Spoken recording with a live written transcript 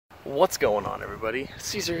What's going on, everybody?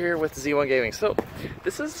 Caesar here with Z1 Gaming. So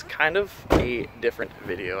this is kind of a different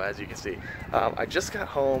video, as you can see. I just got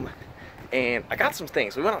home and I got some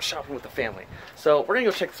things. We went out shopping with the family, so we're gonna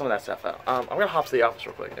go check some of that stuff out. I'm gonna hop to the office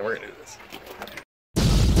real quick and we're gonna do this.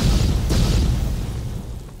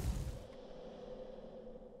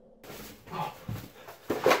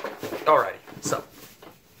 Alrighty, so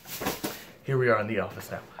here we are in the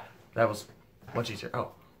office now. That was much easier.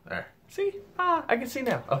 Oh, there. See? I can see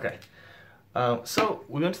now. Okay. So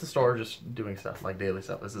we went to the store just doing stuff, like daily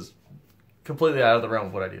stuff. This is completely out of the realm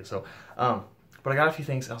of what I do. So, but I got a few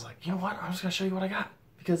things. And I was like, you know what? I'm just going to show you what I got.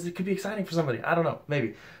 Because it could be exciting for somebody. I don't know.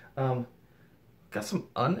 Maybe. Got some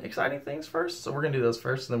unexciting things first. So we're going to do those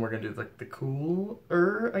first. And then we're going to do like the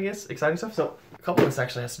cooler, I guess, exciting stuff. So a couple of this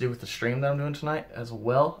actually has to do with the stream that I'm doing tonight as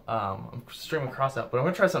well. I'm streaming cross out, but I'm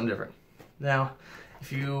going to try something different. Now,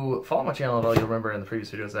 if you follow my channel at all, you'll remember in the previous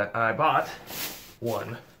videos that I bought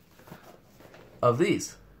one of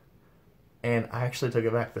these. And I actually took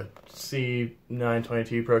it back, the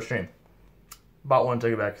C922 Pro Stream. Bought one,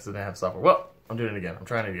 took it back because it didn't have software. Well, I'm doing it again. I'm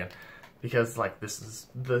trying it again. Because like this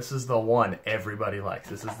is the one everybody likes.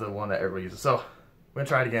 This is the one that everybody uses. So, we're going to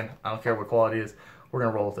try it again. I don't care what quality it is. We're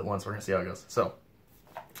going to roll with it once. We're going to see how it goes. So,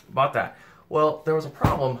 bought that. Well, there was a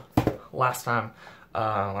problem last time when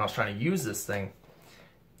I was trying to use this thing.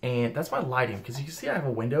 And that's my lighting, because you can see I have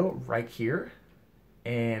a window right here,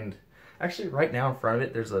 and actually right now in front of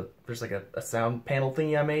it there's like a sound panel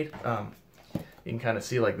thingy I made. You can kind of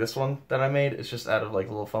see like this one that I made. It's just out of like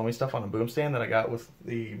little foamy stuff on a boom stand that I got with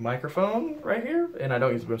the microphone right here, and I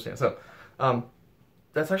don't use a boom stand. So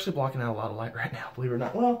that's actually blocking out a lot of light right now, believe it or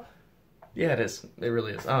not. Well, yeah, it is. It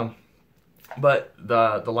really is. But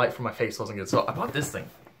the light from my face wasn't good, so I bought this thing.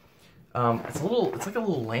 It's like a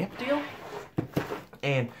little lamp deal.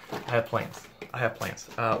 And I have plans.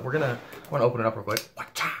 I'm gonna open it up real quick.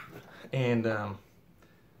 And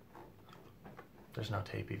there's no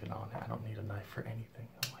tape even on it. I don't need a knife for anything.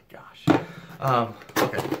 Oh my gosh.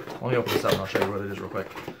 Okay, let me open this up and I'll show you what it is real quick.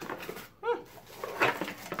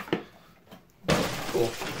 Cool.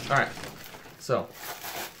 Alright. So,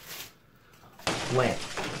 lamp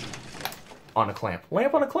on a clamp.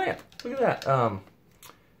 Lamp on a clamp. Look at that. I'm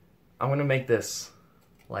gonna make this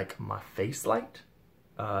like my face light.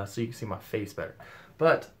 So you can see my face better.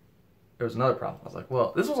 But there was another problem. I was like,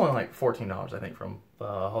 well, this was only like $14, I think, from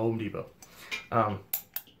Home Depot.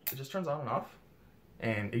 It just turns on and off,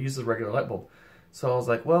 and it uses a regular light bulb. So I was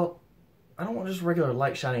like, well, I don't want just regular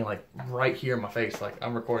light shining like right here in my face, like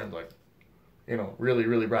I'm recording like, you know, really,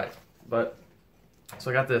 really bright. But,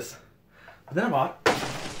 so I got this. But then I bought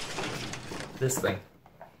this thing.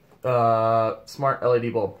 Smart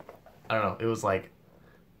LED bulb. I don't know, it was like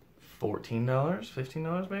 $14,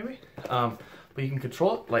 $15 maybe. But you can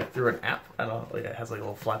control it like through an app. I don't know, like it has like a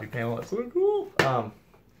little flappy panel. That's so cool. It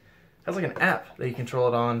has like an app that you control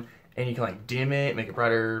it on, and you can like dim it, make it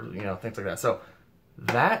brighter, you know, things like that. So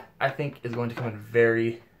that I think is going to come in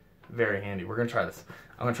very, very handy. We're gonna try this.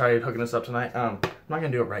 I'm gonna try hooking this up tonight. I'm not gonna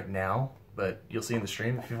do it right now, but you'll see in the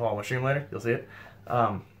stream. If you follow my stream later, you'll see it.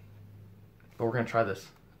 But we're gonna try this,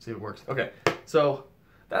 see if it works. Okay, so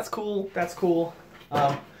that's cool. That's cool.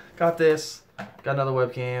 Got this, got another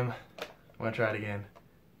webcam, I'm gonna try it again,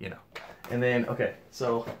 you know. And then, okay,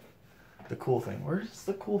 so, the cool thing, where's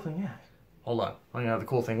the cool thing at? Hold on, I don't have the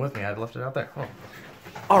cool thing with me, I left it out there.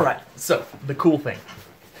 Alright, so, the cool thing.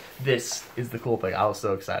 This is the cool thing. I was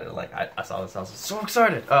so excited, like, I saw this, I was so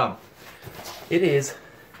excited. It is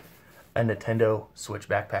a Nintendo Switch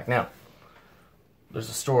backpack. Now, there's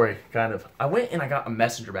a story, kind of. I went and I got a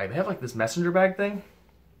messenger bag. They have like this messenger bag thing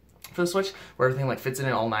for the Switch, where everything like fits in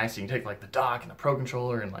it all nice. You can take like the dock and the Pro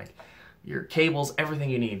Controller and like your cables, everything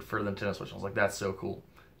you need for the Nintendo Switch. I was like, that's so cool.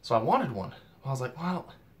 So I wanted one. I was like, well,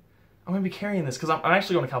 I'm gonna be carrying this because I'm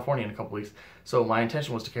actually going to California in a couple weeks. So my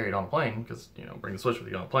intention was to carry it on a plane because, you know, bring the Switch with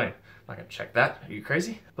you on a plane. I'm not gonna check that. Are you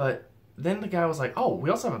crazy? But then the guy was like, oh, we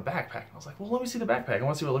also have a backpack. And I was like, well, let me see the backpack. I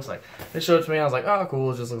want to see what it looks like. They showed it to me. I was like, oh,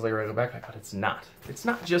 cool. It just looks like a regular backpack. But it's not. It's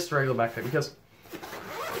not just a regular backpack because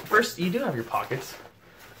first, you do have your pockets.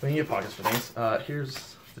 We need pockets for things.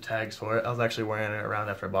 Here's the tags for it. I was actually wearing it around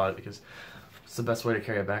after I bought it because it's the best way to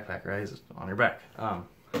carry a backpack, right? Is on your back.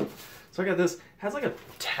 So I got this. It has like a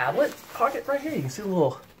tablet pocket right here. You can see a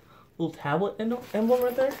little tablet emblem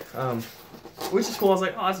right there, which is cool. I was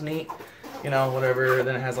like, oh, that's neat. You know, whatever.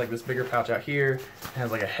 Then it has like this bigger pouch out here. It has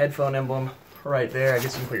like a headphone emblem right there. I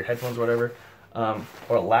guess you can put your headphones or whatever.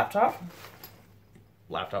 Or a laptop.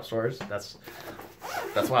 Laptop storage. That's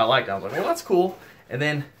why I liked it. I was like, well, that's cool. And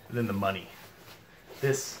then the money.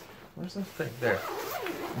 This, where's the thing? There.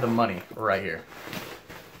 The money right here.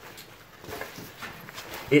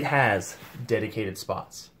 it has dedicated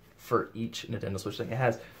spots for each Nintendo Switch thing. It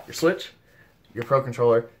has your Switch, your Pro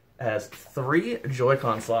Controller, it has 3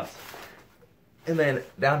 Joy-Con slots. And then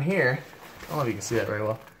down here, I don't know if you can see that very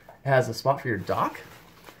well, it has a spot for your dock.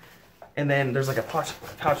 And then there's like a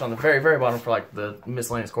pouch on the very, very bottom for like the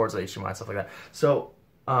miscellaneous cords, like HDMI, stuff like that. So,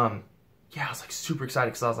 yeah, I was like super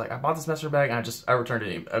excited because I was like, I bought this messenger bag and I returned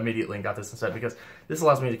it immediately and got this instead because this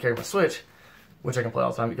allows me to carry my Switch, which I can play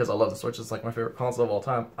all the time because I love the Switch. It's like my favorite console of all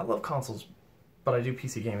time. I love consoles, but I do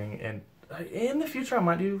PC gaming, and in the future I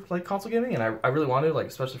might do like console gaming, and I really want to, like,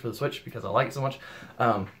 especially for the Switch because I like it so much.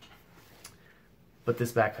 But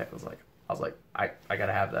this backpack was like, I was like, I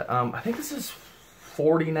gotta have that. I think this is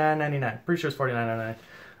 $49.99. Pretty sure it's $49.99.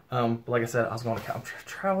 But like I said, I'm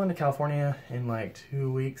traveling to California in like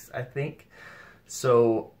 2 weeks, I think.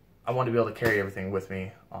 So I want to be able to carry everything with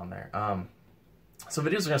me on there. So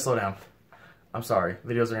videos are gonna slow down. I'm sorry,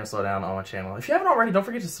 videos are gonna slow down on my channel. If you haven't already, don't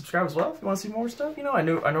forget to subscribe as well if you want to see more stuff. You know, I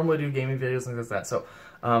normally do gaming videos and things like that. So,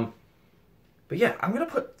 but yeah, I'm gonna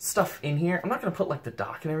put stuff in here. I'm not gonna put like the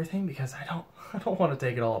dock and everything because I don't want to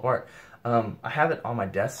take it all apart. I have it on my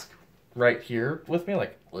desk right here with me,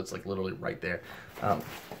 like it's like literally right there.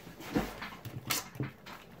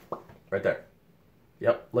 Right there.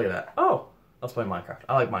 Yep, look at that. Oh, let's play Minecraft.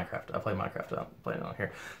 I like Minecraft. I play Minecraft. I'm playing it on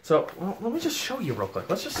here. So, well, let me just show you real quick.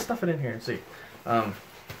 Let's just stuff it in here and see.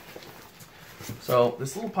 So,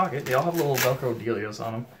 this little pocket, they all have little Velcro dealios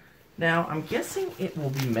on them. Now, I'm guessing it will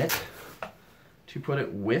be meant to put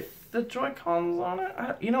it with the Joy-Cons on it.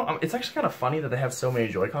 You know, it's actually kind of funny that they have so many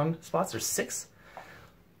Joy-Con spots. There's 6.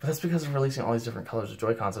 But that's because they're releasing all these different colors of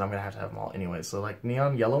Joy-Cons, and I'm going to have them all anyway. So, like,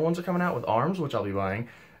 neon yellow ones are coming out with arms, which I'll be buying.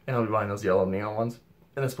 And I'll be buying those yellow neon ones.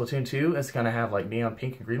 And then Splatoon 2 is going to have, like, neon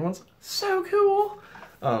pink and green ones. So cool!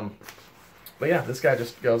 But yeah, this guy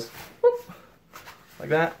just goes, whoop, like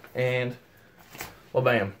that. And, well,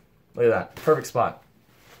 bam. Look at that. Perfect spot.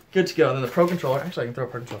 Good to go. And then the Pro Controller. Actually, I can throw a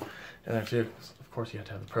Pro Controller in there, too. Of course, you have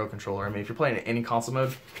to have the Pro Controller. I mean, if you're playing in any console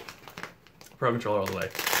mode, Pro Controller all the way.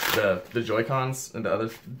 The Joy-Cons and the other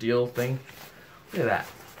deal thing. Look at that.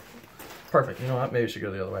 Perfect. You know what? Maybe I should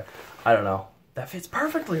go the other way. I don't know. That fits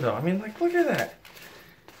perfectly, though. I mean, like, look at that.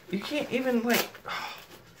 You can't even, like... Oh,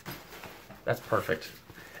 that's perfect.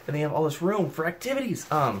 And they have all this room for activities.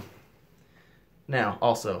 Now,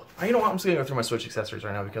 also, you know what? I'm just going to go through my Switch accessories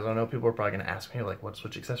right now because I know people are probably going to ask me, like, what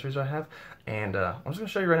Switch accessories do I have? And I'm just going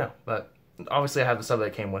to show you right now. But obviously, I have the stuff that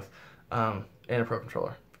it came with and a Pro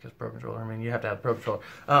Controller. Because Pro Controller, I mean, you have to have a Pro Controller.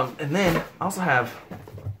 And then I also have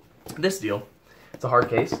this deal. It's a hard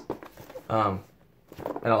case. And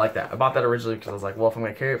I like that. I bought that originally because I was like, well, if I'm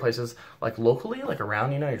going to carry it places like locally, like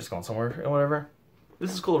around, you know, you're just going somewhere or whatever.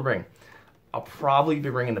 This is cool to bring. I'll probably be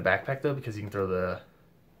bringing the backpack though because you can throw the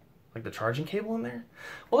charging cable in there.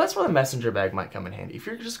 Well, that's where the messenger bag might come in handy. If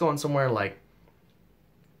you're just going somewhere like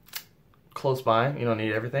close by, you don't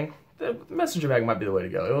need everything. The messenger bag might be the way to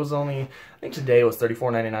go. It was only, I think today it was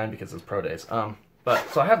 $34.99 because it's Pro Days. But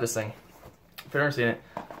so I have this thing. If you've never seen it,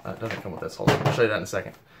 it doesn't come with this. Hold on, I'll show you that in a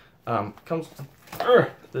second. Comes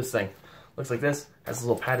this thing. Looks like this. Has this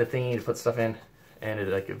little padded thingy to put stuff in, and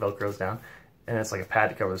it velcros down. And it's like a pad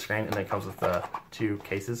to cover the screen, and then it comes with 2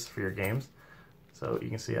 cases for your games. So you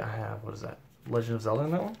can see I have, what is that? Legend of Zelda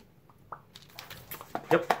in that one?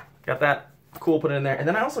 Yep, got that. Cool, put it in there. And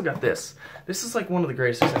then I also got this. This is like one of the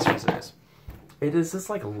greatest accessories there is. It is this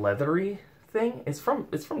like leathery thing. It's from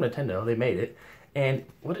Nintendo. They made it. And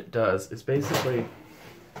what it does is basically,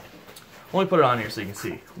 let me put it on here so you can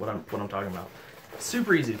see what I'm talking about.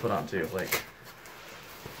 Super easy to put on too. Like,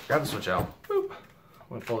 grab the Switch out. Boop. I'm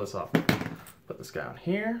gonna pull this off. Put this guy on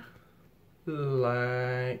here.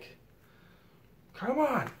 Like, come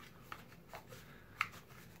on.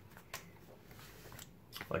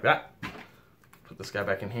 Like that. Put this guy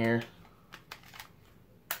back in here.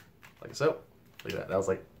 Like so. Look at that. That was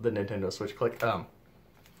like the Nintendo Switch click.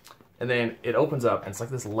 And then it opens up and it's like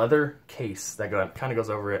this leather case that kind of goes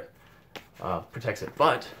over it. Protects it,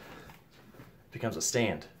 but it becomes a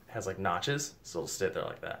stand. It has like notches, so it'll sit there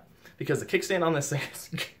like that. Because the kickstand on this thing is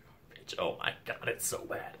garbage. Oh my god, it's so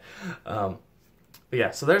bad. But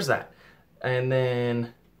yeah, so there's that. And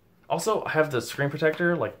then also I have the screen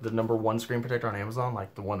protector, like the #1 screen protector on Amazon,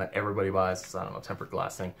 like the one that everybody buys. It's, I don't know, tempered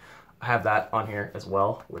glass thing. I have that on here as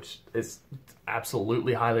well, which is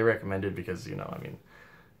absolutely highly recommended because, you know, I mean,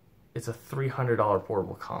 it's a $300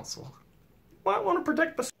 portable console. Well, I want to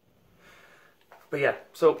protect the... But yeah,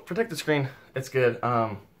 so protect the screen, it's good.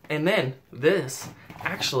 And then this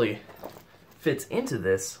actually fits into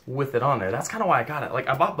this with it on there. That's kind of why I got it. Like,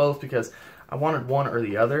 I bought both because I wanted one or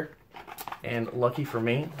the other. And lucky for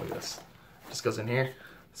me, look at this. It just goes in here. It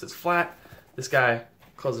sits flat. This guy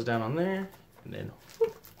close it down on there, and then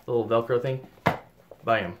whoop, the little Velcro thing,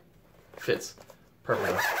 bam, fits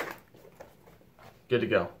perfectly. Good to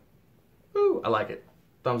go. Woo, I like it.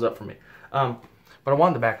 Thumbs up for me. But I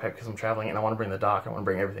wanted the backpack because I'm traveling and I want to bring the dock. I want to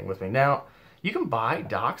bring everything with me. Now, you can buy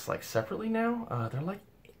docks like separately now. They're like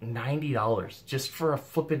 $90 just for a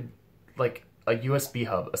flippin' like a USB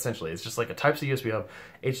hub, essentially. It's just like a Type-C USB hub,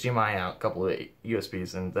 HDMI out, a couple of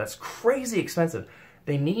USBs, and that's crazy expensive.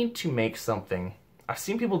 They need to make something. I've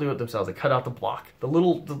seen people do it themselves. They cut out the block, the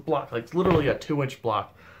block, like literally a 2-inch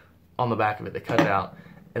block on the back of it. They cut it out,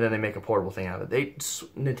 and then they make a portable thing out of it.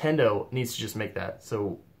 Nintendo needs to just make that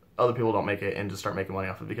so other people don't make it and just start making money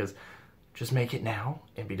off of it, because just make it now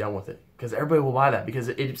and be done with it. Because everybody will buy that, because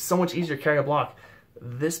it's so much easier to carry a block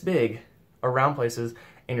this big around places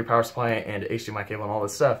and your power supply and HDMI cable and all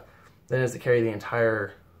this stuff than it is to carry the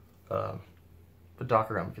entire the dock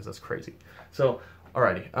around, because that's crazy. So,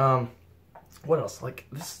 alrighty. What else? Like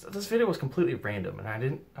this video was completely random,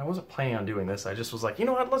 and I wasn't planning on doing this. I just was like, you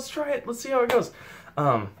know what? Let's try it. Let's see how it goes.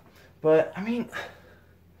 But I mean,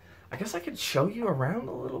 I guess I could show you around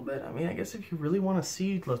a little bit. I mean, I guess if you really want to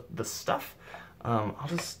see the stuff,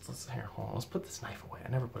 let's put this knife away. I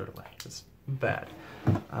never put it away. It's bad.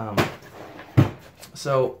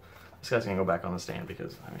 So this guy's gonna go back on the stand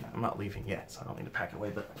because I mean I'm not leaving yet, so I don't need to pack it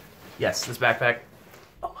away. But yes, this backpack,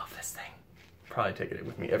 I love this thing. Probably taking it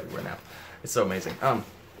with me everywhere now. It's so amazing.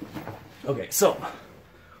 Okay, so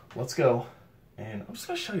let's go. And I'm just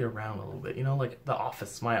gonna show you around a little bit. You know, like the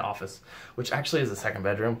office, my office, which actually is the second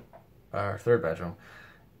bedroom, or third bedroom.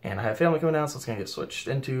 And I have family coming down, so it's gonna get switched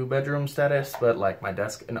into bedroom status. But like my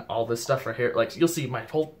desk and all this stuff right here, like you'll see my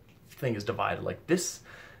whole thing is divided. Like this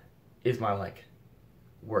is my like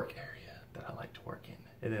work area that I like to work in.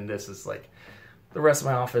 And then this is like the rest of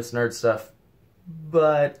my office, nerd stuff.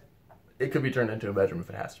 But it could be turned into a bedroom if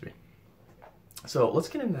it has to be. So let's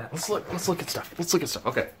get into that. Let's look at stuff. Let's look at stuff.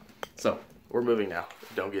 Okay. So we're moving now.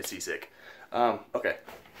 Don't get seasick. Okay.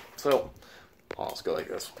 So let's go like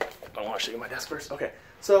this. I want to show you my desk first. Okay.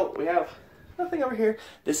 So we have nothing over here.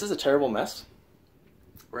 This is a terrible mess.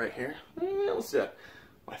 Right here. Let's do it.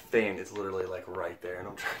 My fan is literally like right there, and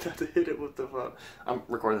I'm trying not to hit it with the phone. I'm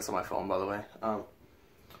recording this on my phone, by the way.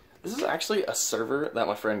 This is actually a server that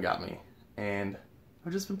my friend got me, and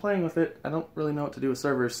I've just been playing with it. I don't really know what to do with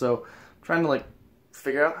servers, so I'm trying to like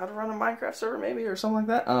figure out how to run a Minecraft server maybe, or something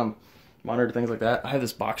like that. Monitor things like that. I have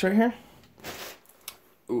this box right here.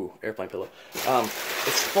 Ooh, airplane pillow.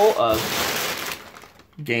 It's full of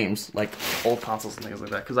games, like old consoles and things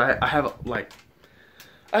like that, because I have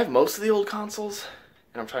most of the old consoles,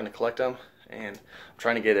 and I'm trying to collect them, and I'm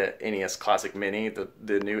trying to get an NES Classic Mini,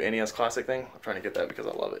 the new NES Classic thing. I'm trying to get that because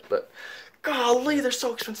I love it, but golly, they're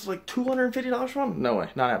so expensive, like $250 for them? No way,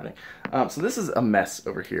 not happening. So this is a mess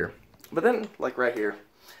over here. But then, like right here,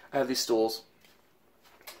 I have these stools.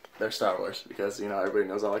 They're Star Wars, because, you know, everybody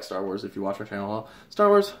knows I like Star Wars if you watch my channel. Star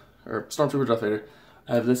Wars, or Stormtrooper Darth Vader.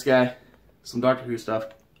 I have this guy, some Doctor Who stuff.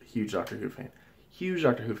 Huge Doctor Who fan. Huge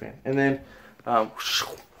Doctor Who fan. And then, oh,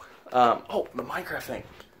 the Minecraft thing.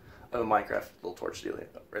 Oh, the Minecraft little torch deal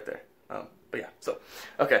right there. But yeah, so,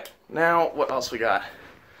 okay. Now, what else we got?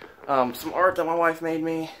 Some art that my wife made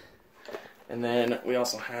me. And then we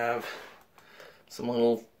also have some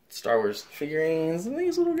little Star Wars figurines. And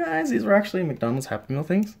these little guys, these were actually McDonald's Happy Meal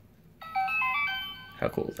things. How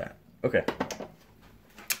cool is that? Okay.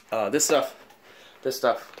 This stuff,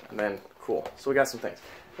 and then cool. So we got some things.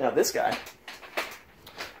 Now this guy,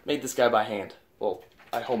 made this guy by hand. Well,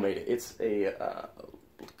 I homemade it. It's a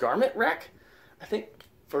garment rack, I think,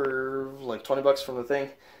 for like 20 bucks from the thing.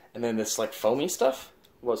 And then this like foamy stuff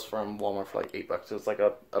was from Walmart for like 8 bucks. So it's like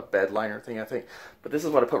a bed liner thing, I think. But this is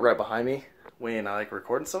what I put right behind me when I like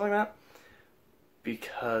record and stuff like that,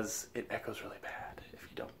 because it echoes really bad if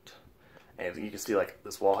you don't. And you can see like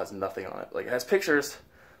this wall has nothing on it. Like it has pictures,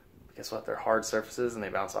 but guess what? They're hard surfaces and they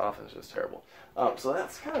bounce off, and it's just terrible. So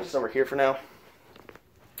that's kind of just over here for now.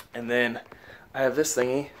 And then I have this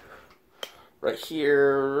thingy right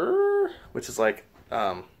here, which is like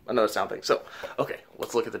another sound thing. So, okay,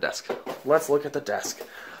 let's look at the desk. Let's look at the desk.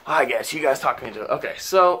 I guess you guys talk me into it. Okay,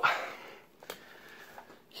 so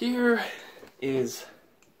here is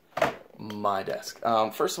my desk.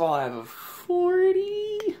 First of all, I have a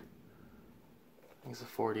 40. I think it's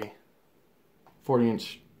a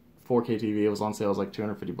 40-inch 4K TV. It was on sale. It was like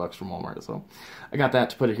 250 bucks from Walmart. So I got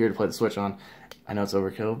that to put it here to play the Switch on. I know it's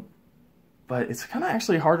overkill, but it's kind of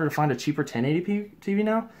actually harder to find a cheaper 1080p TV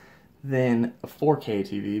now than a 4K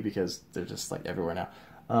TV, because they're just like everywhere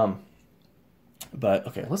now. But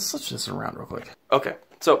okay, let's switch this around real quick. Okay,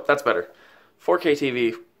 so that's better. 4K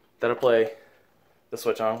TV that I play the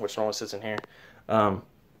Switch on, which normally sits in here.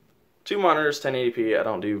 2 monitors, 1080p. I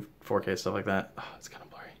don't do 4K stuff like that. Oh, it's kind of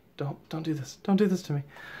blurry. Don't do this. Don't do this to me.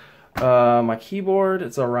 My keyboard,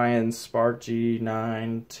 it's Orion Spark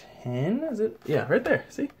G910. Is it? Yeah, right there.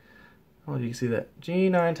 See? Oh, you can see that.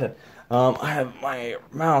 G910. I have my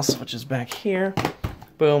mouse, which is back here.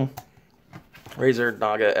 Boom. Razer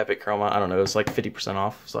Naga Epic Chroma. I don't know, it's like 50%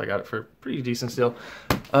 off, so I got it for a pretty decent deal.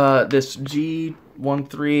 This G13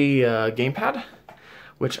 gamepad,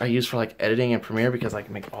 which I use for like editing in Premiere because I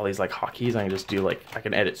can make all these like hotkeys. I can just do like, I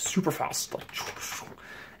can edit super fast. Like,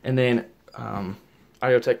 and then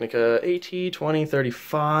Audio-Technica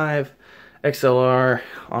AT2035 XLR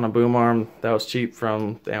on a boom arm. That was cheap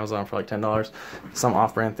from Amazon for like $10. Some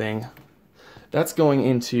off-brand thing. That's going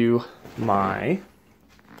into my...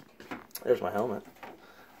 There's my helmet.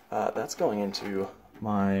 That's going into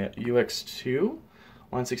my UX2,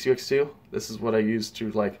 Line 6 UX2. This is what I use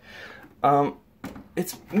to like,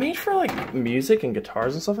 it's made for like music and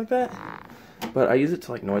guitars and stuff like that, but I use it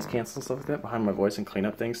to like noise cancel and stuff like that behind my voice and clean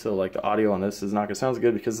up things, so like the audio on this is not gonna sound as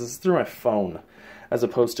good because this is through my phone as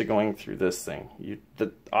opposed to going through this thing.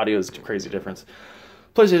 The audio is a crazy difference.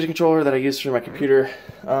 PlayStation controller that I use through my computer.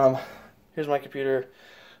 Here's my computer.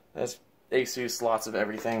 That's Asus, lots of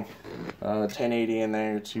everything. 1080 in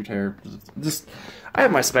there, 2 tera. Just, I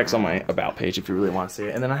have my specs on my about page if you really want to see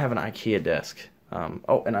it. And then I have an IKEA desk.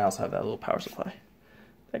 Oh, and I also have that little power supply.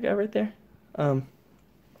 That guy right there.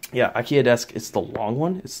 Yeah, IKEA desk. It's the long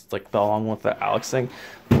one. It's like the long one with the Alex thing.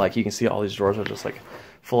 Like you can see all these drawers are just like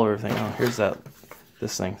full of everything. Oh, here's that.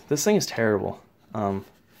 This thing. This thing is terrible.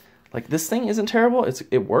 Like this thing isn't terrible.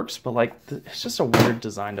 It works, but like it's just a weird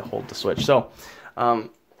design to hold the switch. So,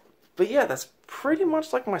 but yeah, that's pretty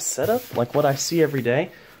much like my setup, like what I see every day.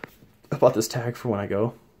 I bought this tag for when I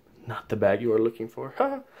go. Not the bag you are looking for.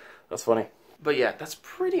 That's funny. But yeah, that's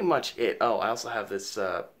pretty much it. Oh, I also have this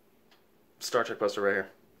Star Trek poster right here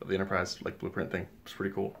of the Enterprise like blueprint thing. It's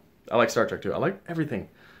pretty cool. I like Star Trek too. I like everything.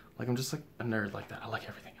 Like I'm just like a nerd like that. I like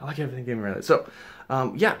everything. I like everything gaming related. So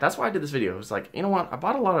yeah, that's why I did this video. It was like, you know what? I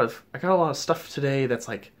got a lot of stuff today that's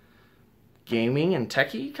like gaming and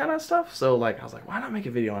techie kind of stuff. So like I was like, why not make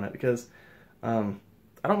a video on it? Because I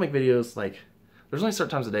don't make videos like, there's only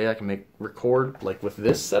certain times a day I can record like with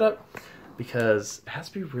this setup because it has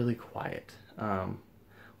to be really quiet.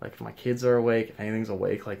 Like if my kids are awake, if anything's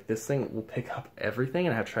awake, like this thing will pick up everything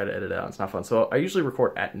and I have to try to edit it out. It's not fun. So I usually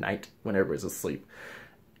record at night when everybody's asleep.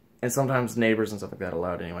 And sometimes neighbors and stuff like that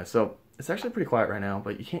allowed anyway. So it's actually pretty quiet right now,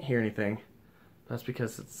 but you can't hear anything. That's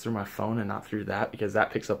because it's through my phone and not through that, because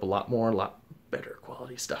that picks up a lot better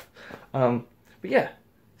quality stuff. But yeah,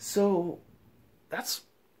 so that's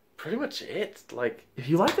pretty much it. Like, if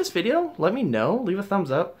you like this video, let me know. Leave a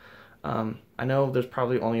thumbs up. I know there's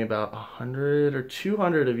probably only about 100 or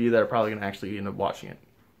 200 of you that are probably going to actually end up watching it,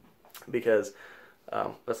 because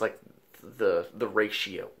that's like the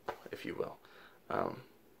ratio, if you will.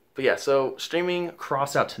 But yeah, so streaming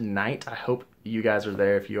cross out tonight. I hope you guys are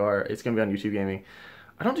there. If you are, it's going to be on YouTube Gaming.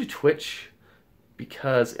 I don't do Twitch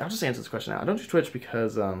because, I'll just answer this question now. I don't do Twitch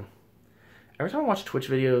because every time I watch Twitch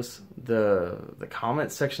videos, the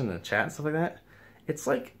comment section, the chat and stuff like that, it's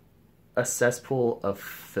like a cesspool of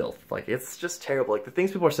filth. Like, it's just terrible. Like, the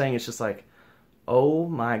things people are saying, it's just like, oh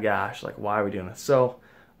my gosh, like, why are we doing this? So,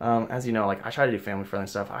 as you know, like, I try to do family-friendly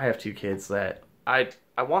stuff. I have 2 kids that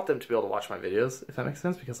I want them to be able to watch my videos, if that makes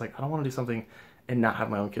sense, because like I don't want to do something and not have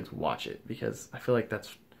my own kids watch it, because I feel like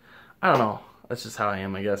that's, I don't know, that's just how I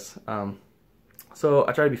am, I guess. So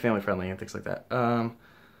I try to be family friendly and things like that. But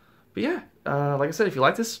yeah, like I said, if you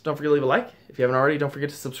like this, don't forget to leave a like. If you haven't already, don't forget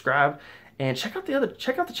to subscribe and check out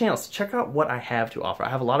the channels. Check out what I have to offer. I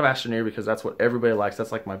have a lot of Astroneer because that's what everybody likes.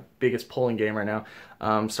 That's like my biggest pulling game right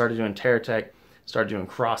now. Started doing Terratech, started doing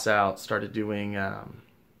Crossout, started doing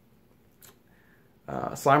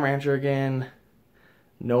Slime Rancher again,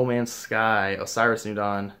 No Man's Sky, Osiris New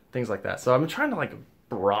Dawn, things like that. So I've been trying to like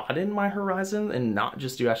broaden my horizon and not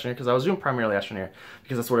just do Astroneer, because I was doing primarily Astroneer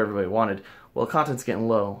because that's what everybody wanted. Well, content's getting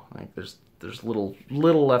low. Like there's little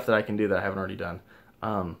left that I can do that I haven't already done.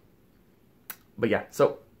 But yeah,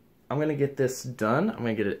 so I'm gonna get this done. I'm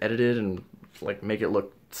gonna get it edited and like make it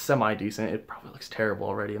look semi-decent. It probably looks terrible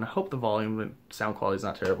already, and I hope the volume and sound quality is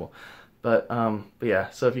not terrible. But yeah,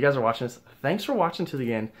 so if you guys are watching this, thanks for watching to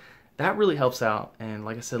the end. That really helps out. And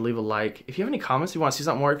like I said, leave a like. If you have any comments, if you want to see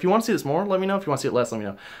something more, if you want to see this more, let me know. If you want to see it less, let me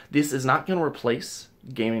know. This is not going to replace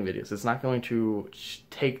gaming videos. It's not going to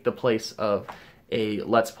take the place of a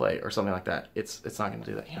Let's Play or something like that. It's not going to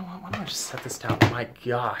do that. You know what? Why don't I just set this down? My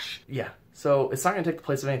gosh. Yeah. So it's not going to take the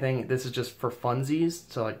place of anything. This is just for funsies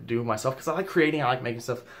to like do myself, because I like creating, I like making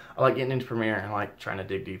stuff. I like getting into Premiere and like trying to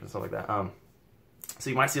dig deep and stuff like that. So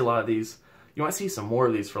you might see a lot of these you might see some more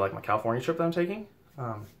of these for like my California trip that I'm taking.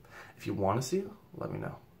 If you want to see them, let me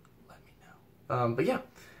know. But yeah,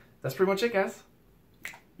 that's pretty much it, guys.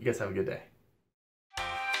 You guys have a good day.